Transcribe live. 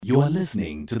You are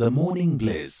listening to The Morning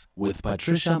Bliss with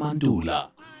Patricia Mandula.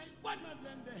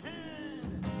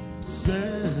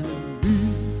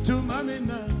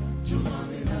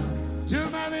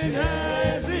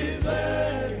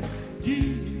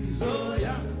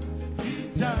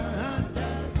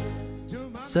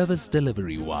 Service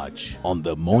Delivery Watch on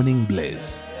The Morning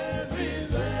Bliss.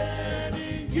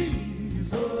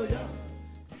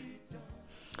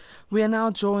 We are now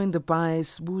joined by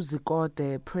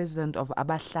Zikode, president of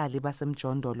Abahlali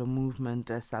baseMjondolo movement,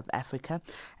 South Africa,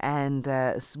 and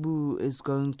Sbu is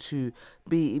going to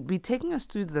be taking us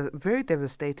through the very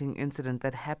devastating incident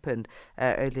that happened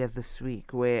earlier this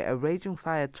week, where a raging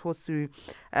fire tore through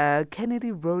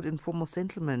Kennedy Road informal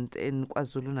settlement in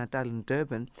KwaZulu-Natal in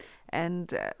Durban,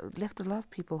 and left a lot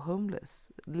of people homeless,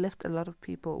 left a lot of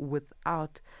people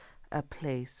without a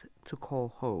place to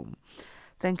call home.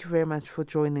 Thank you very much for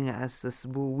joining us.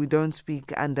 We don't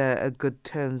speak under good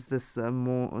terms this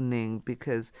morning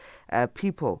because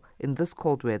people in this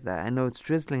cold weather, I know it's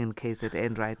drizzling in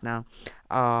KZN right now,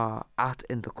 are out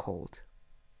in the cold.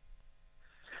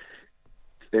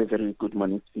 A very good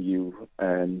morning to you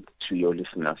and to your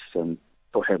listeners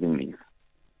for having me.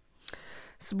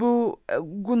 Sbu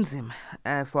Gunzim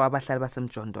for Abahlali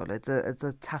baseMjondolo. It's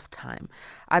a tough time.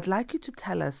 I'd like you to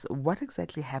tell us what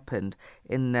exactly happened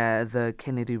in the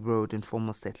Kennedy Road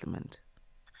informal settlement.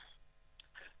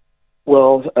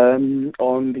 Well,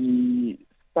 on the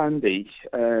Sunday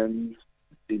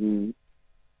in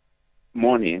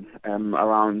morning,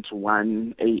 around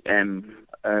 1 a.m.,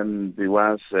 there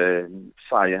was a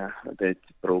fire that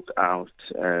broke out,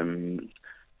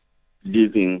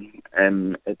 leaving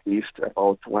at least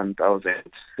about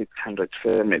 1,600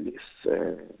 families,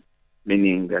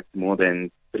 meaning that more than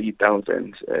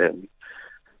 3,000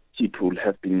 people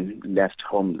have been left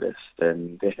homeless.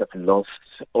 They have lost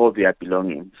all their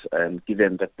belongings,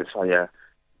 given that the fire...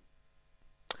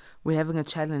 We're having a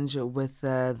challenge with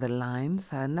the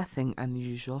lines, nothing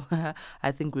unusual.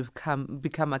 I think we've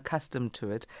become accustomed to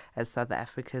it as South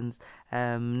Africans.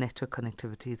 Network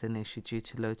connectivity is an issue due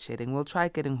to load shedding. We'll try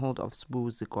getting hold of Sbu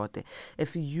Zikode.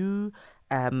 If you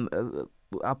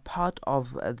are part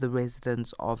of the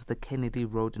residents of the Kennedy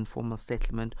Road informal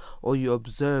settlement, or you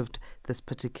observed this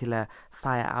particular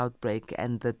fire outbreak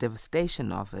and the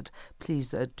devastation of it,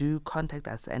 please do contact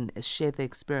us and share the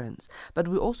experience. But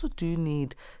we also do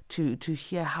need to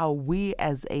hear how we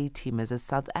as A-teamers, as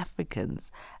South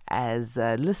Africans, as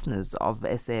listeners of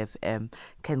SAFM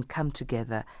can come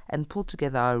together and pull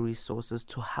together our resources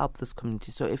to help this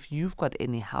community. So if you've got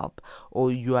any help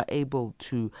or you are able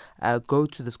to go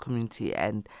to this community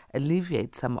and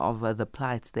alleviate some of the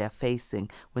plights they are facing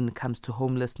when it comes to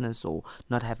homelessness or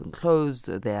not having clothes,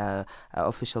 their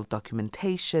official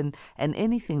documentation, and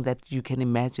anything that you can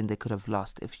imagine they could have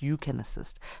lost, if you can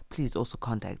assist, please also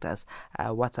contact us.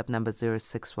 WhatsApp number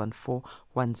 0614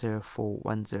 104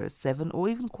 107, or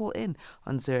even call in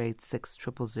on 086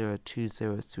 000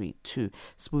 2032.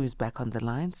 Sbu is back on the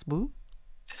line. Sbu?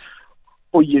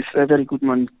 Oh, yes, a very good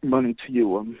morning to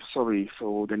you. I'm sorry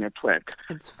for the network.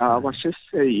 I was just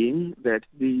saying that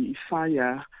the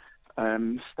fire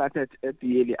started at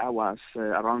the early hours,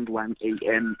 around 1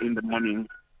 a.m. in the morning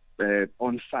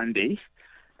on Sunday,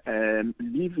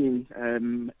 leaving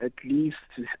at least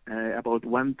about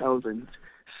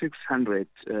 1,600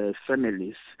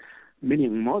 families,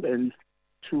 meaning more than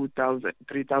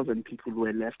 3,000 people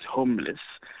were left homeless.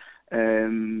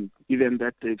 Given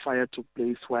that the fire took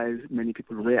place while many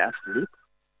people were asleep,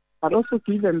 but also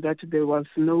given that there was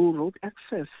no road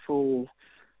access for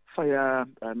fire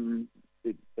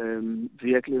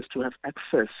vehicles to have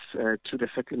access to the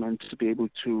settlement to be able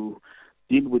to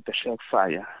deal with the shelter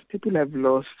fire. People have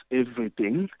lost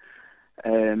everything,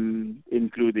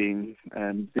 including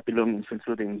the belongings,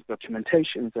 including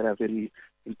documentations that are very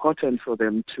important for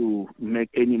them to make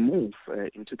any move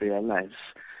into their lives.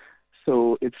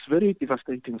 So it's a very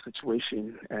devastating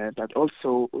situation, but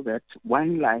also that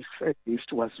one life at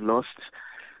least was lost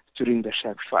during the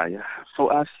shelter fire.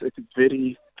 For us, it is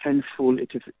very painful.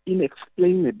 It is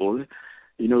inexplainable,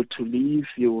 to leave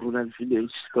your rural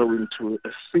village, go into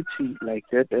a city like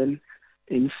Durban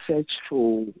in search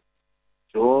for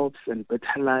jobs and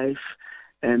better life,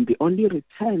 and the only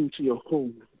return to your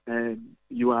home,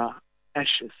 you are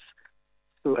ashes.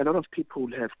 So a lot of people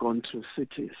have gone to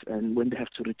cities, and when they have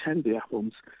to return their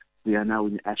homes, they are now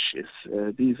in ashes.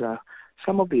 These are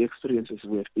some of the experiences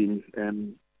we have been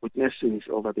witnessing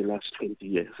over the last 20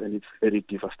 years, and it's very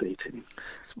devastating.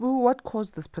 So what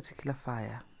caused this particular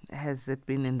fire? Has it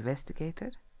been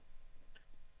investigated?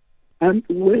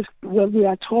 We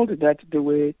are told that there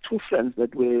were two friends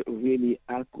that were really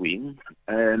arguing,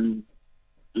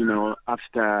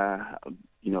 after,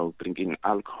 drinking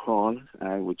alcohol,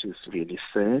 which is really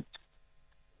sad.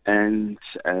 And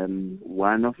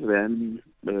one of them,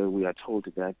 we are told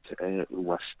that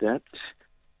was stabbed.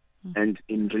 And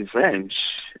in revenge,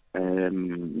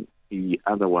 the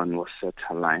other one was set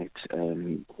alight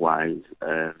while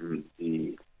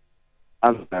the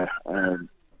other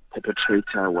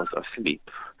perpetrator was asleep.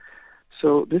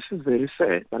 So this is very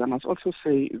sad. But I must also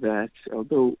say that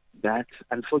although that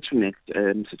unfortunate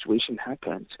situation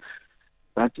happened,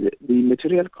 but the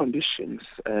material conditions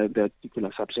that people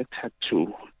are subjected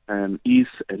to is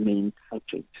a main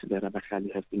subject that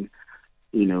Abahlali have been,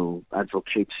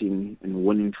 advocating and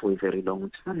warning for a very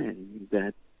long time,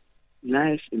 that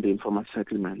life in the informal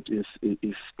settlement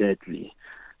is deadly.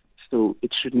 So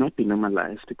it should not be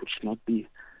normalized. People should not be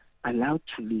allowed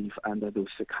to live under those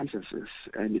circumstances,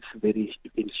 and it's very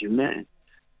inhumane.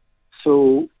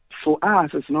 So for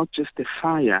us, it's not just the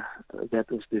fire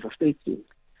that was devastating.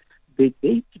 The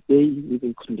day-to-day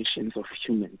living conditions of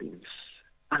human beings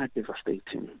are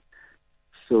devastating.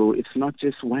 So it's not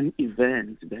just one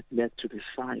event that led to this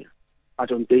fire.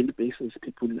 But on a daily basis,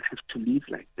 people have to live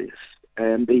like this.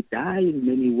 They die in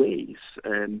many ways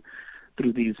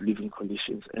through these living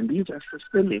conditions. And these are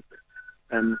systemic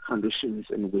conditions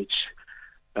in which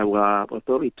our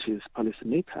authorities,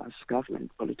 policymakers,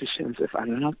 government, politicians have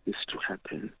allowed this to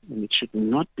happen. And it should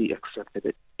not be accepted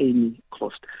at any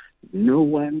cost. No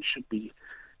one should be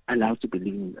allowed to be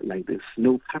living like this.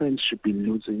 No parents should be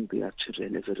losing their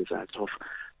children as a result of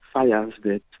fires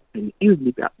that can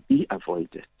easily be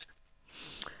avoided.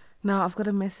 Now, I've got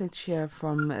a message here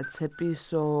from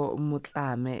Tshepiso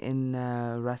Mutlame in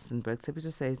Rustenburg.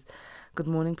 Tshepiso says, "Good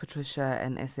morning, Patricia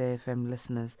and SAFM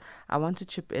listeners. I want to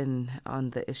chip in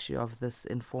on the issue of this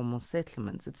informal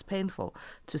settlements. It's painful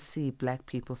to see black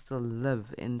people still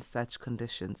live in such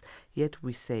conditions, yet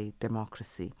we say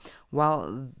democracy,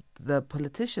 while the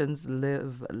politicians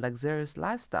live luxurious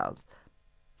lifestyles."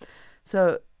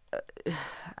 So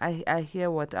I hear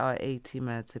what our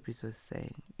A-teamer Tshepiso is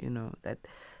saying, that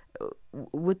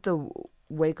with the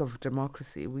wake of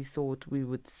democracy, we thought we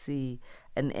would see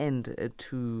an end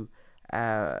to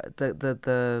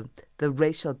the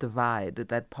racial divide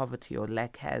that poverty or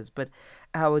lack has. But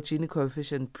our Gini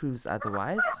coefficient proves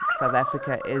otherwise. South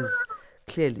Africa is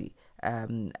clearly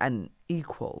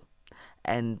unequal,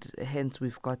 and hence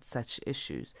we've got such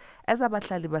issues. As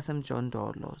Abahlali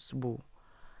baseMjondolo, Sbu,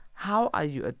 how are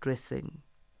you addressing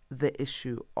the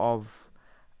issue of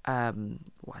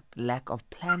lack of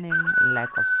planning,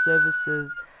 lack of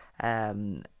services,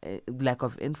 lack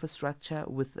of infrastructure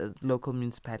with local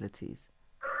municipalities?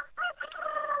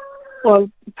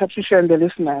 Well, Patricia and the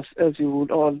listeners, as you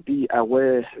would all be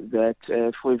aware that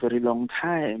for a very long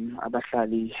time,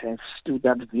 Abahlali have stood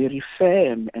up very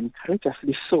firm and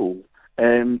courageously so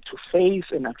to face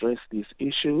and address these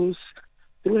issues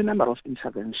through a number of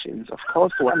interventions. Of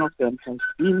course, one of them has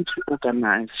been to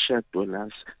organize shared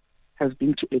dwellers, has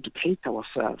been to educate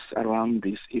ourselves around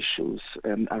these issues,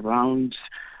 around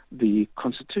the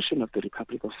Constitution of the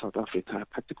Republic of South Africa,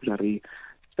 particularly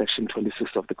Section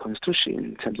 26 of the Constitution,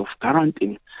 in terms of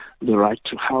guaranteeing the right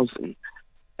to housing.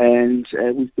 And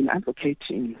we've been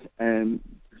advocating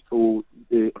for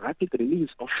the rapid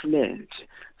release of land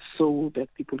so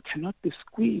that people cannot be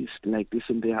squeezed like this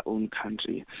in their own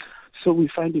country. So we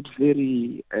find it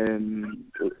very a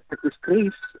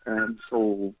disgrace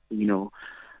for,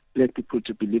 black people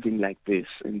to be living like this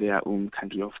in their own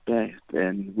country of birth.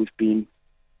 And we've been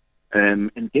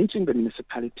engaging the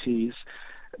municipalities,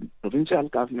 provincial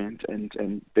government,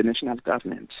 and the national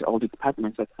government, all the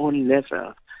departments at all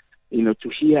levels, to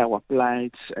hear our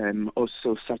plight,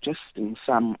 also suggesting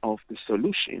some of the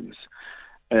solutions.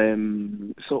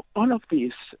 So all of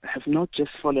these have not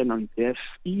just fallen on deaf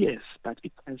ears, but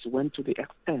it has went to the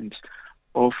extent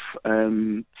of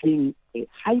paying a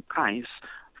high price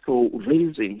for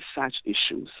raising such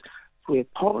issues, to a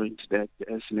point that,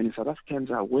 as many South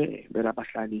Africans are aware, that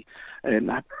Abahlali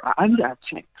are under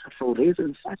attack for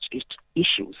raising such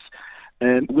issues.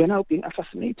 We are now being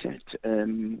assassinated.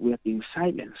 We are being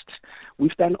silenced.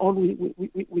 We've done all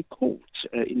we could,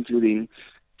 including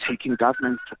taking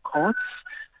government to courts,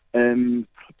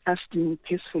 protesting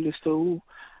peacefully so,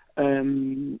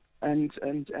 and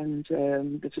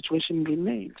the situation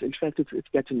remains. In fact, it's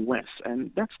getting worse,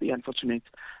 and that's the unfortunate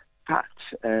part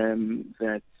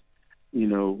that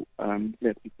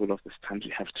people of this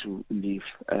country have to live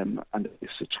under these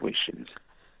situations.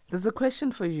 There's a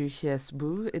question for you here,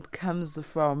 Sbu. It comes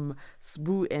from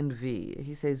Sbu NV.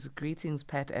 He says, "Greetings,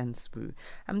 Pat and Sbu.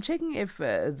 I'm checking if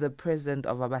the president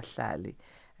of Abahlali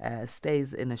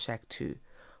stays in a shack too.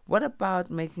 What about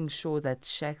making sure that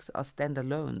shacks are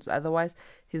standalones? Otherwise,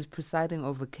 he's presiding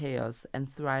over chaos and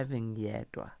thriving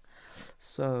yedwa.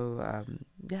 So,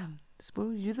 yeah.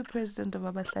 Sbu, you're the president of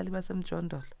Abahlali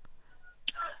baseMjondolo.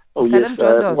 Oh, Uhlala yes.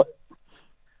 eMjondolo?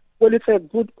 Well, it's a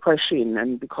good question,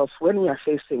 and because when we are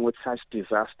facing with such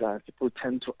disaster, people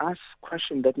tend to ask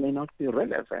questions that may not be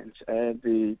relevant.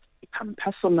 They become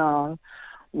personal.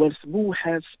 Well, Sbu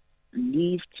has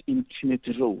lived in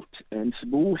Kennedy Road, and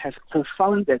Sbu has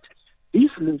co-founded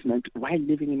this movement while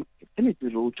living in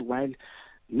Kennedy Road, while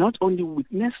not only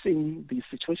witnessing the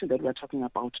situation that we're talking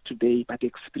about today, but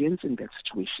experiencing that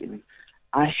situation.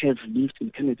 I have lived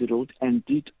in Kennedy Road and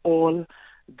did all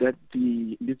that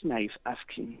the listener is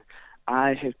asking.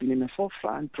 I have been in the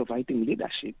forefront providing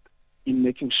leadership in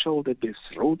making sure that there's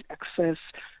road access,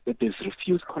 that there's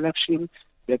refuse collection,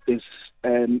 that there's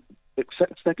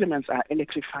settlements are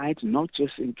electrified, not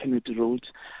just in Kennedy Road.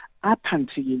 Up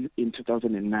until in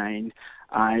 2009,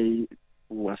 I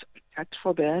was attacked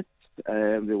for that.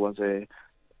 There was an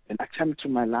attempt to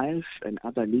my life and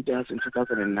other leaders in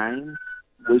 2009,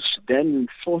 which then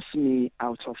forced me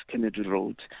out of Kennedy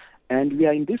Road. And we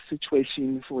are in this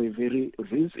situation for a very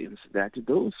reasons that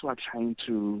those who are trying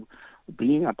to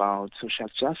bring about social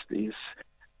justice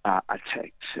are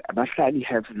attacked. Abahlali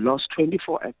have lost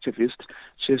 24 activists.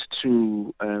 Just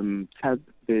to tell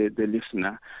the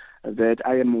listener that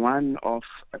I am one of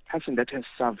a person that has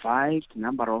survived a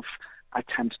number of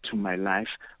attempts to my life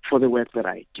for the work that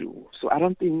I do. So I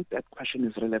don't think that question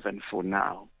is relevant for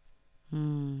now.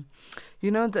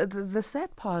 You know, the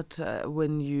sad part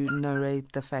when you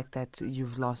narrate the fact that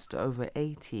you've lost over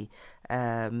 80,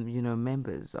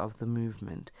 members of the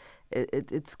movement,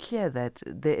 it's clear that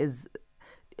there's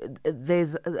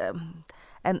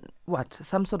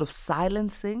some sort of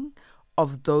silencing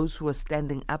of those who are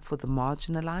standing up for the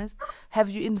marginalized. Have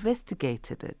you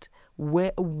investigated it?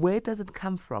 Where does it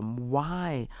come from?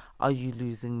 Why are you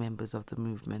losing members of the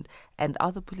movement? And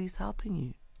are the police helping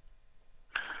you?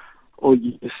 Oh,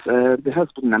 yes. There has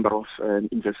been a number of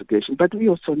investigations, but we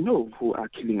also know who are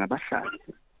killing Abahlali.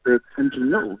 The country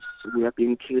knows we are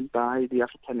being killed by the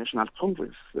African National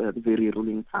Congress, the very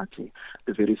ruling party,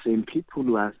 the very same people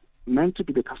who are meant to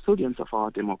be the custodians of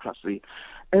our democracy.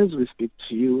 As we speak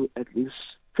to you, at least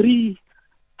 3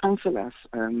 councillors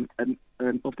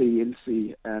of the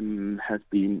ANC have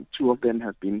been, 2 of them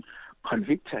have been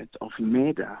convicted of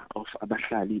murder of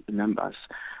Abahlali members.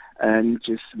 And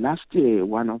just last year,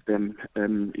 one of them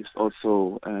is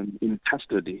also in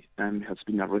custody and has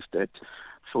been arrested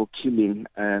for killing,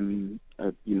 one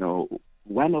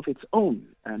of its own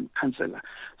councillor.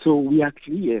 So we are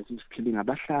clear he's killing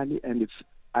Abahlali, and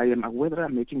I am aware that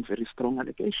I'm making very strong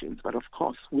allegations, but of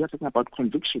course we are talking about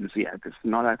convictions here. It's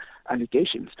not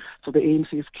allegations. So the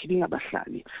ANC is killing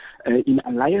Abahlali in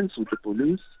alliance with the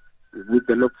police, with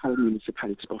the local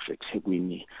municipality of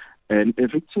eThekwini.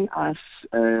 Evicting us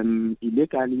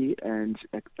illegally and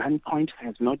at gunpoint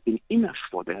has not been enough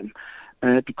for them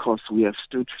because we have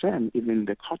stood firm. Even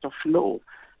the court of law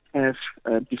have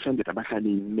defended Abahlali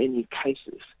in many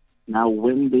cases. Now,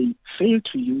 when they fail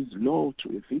to use law to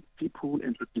evict people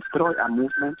and to destroy our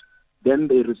movement, then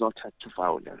they resorted to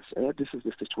violence. This is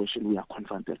the situation we are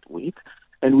confronted with.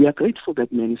 And we are grateful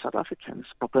that many South Africans,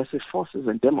 progressive forces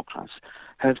and Democrats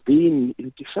have been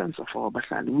in defense of our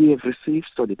Abahlali. We have received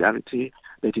solidarity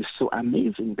that is so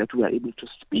amazing that we are able to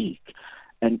speak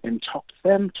and talk to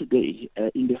them today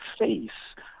in the face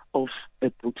of a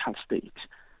brutal state.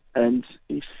 And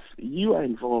if you are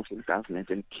involved in government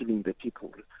and killing the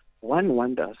people, one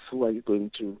wonders who are you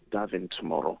going to govern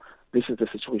tomorrow. This is the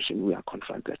situation we are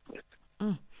confronted with.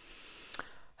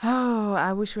 Oh,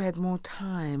 I wish we had more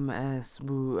time,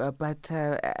 Sbu, but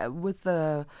with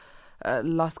the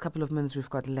last couple of minutes we've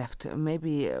got left,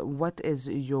 maybe what is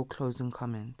your closing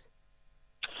comment?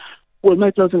 Well,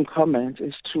 my closing comment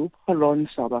is to call on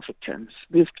South Africans.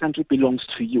 This country belongs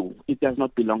to you. It does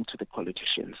not belong to the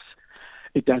politicians.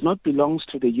 It does not belong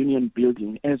to the union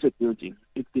building as a building.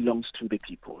 It belongs to the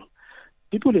people.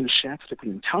 People in shacks, people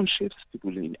in townships,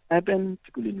 people in urban,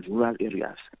 people in rural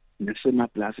areas.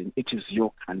 It is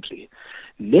your country.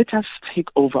 Let us take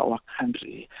over our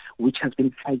country, which has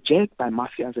been hijacked by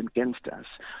mafias and gangsters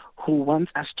who want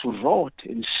us to rot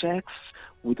in shacks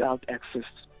without access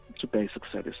to basic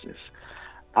services.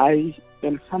 I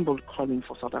am humbled calling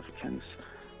for South Africans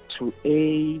to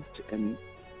aid and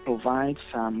provide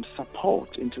some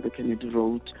support into the Kennedy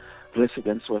Road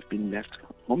residents who have been left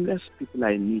homeless. People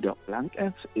are in need of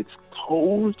blankets. It's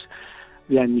cold.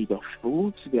 They are in need of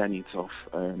food. They are in need of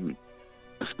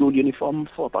school uniform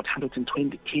for about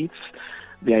 120 kids.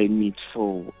 They are in need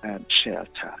for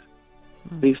shelter.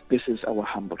 This is our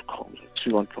humble call.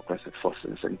 We want progressive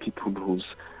forces and people whose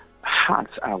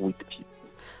hearts are with people.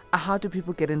 How do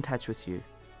people get in touch with you?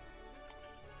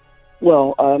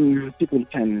 Well, people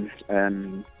can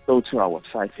go to our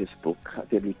website, Facebook,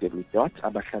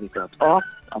 www.abahlali.org.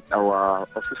 Our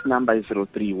office number is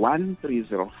 031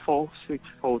 304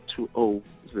 6420,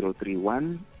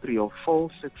 031 304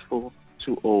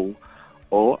 6420,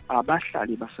 or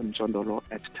Abahlali baseMjondolo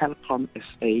at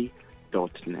telkomsa.net.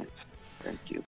 Thank you.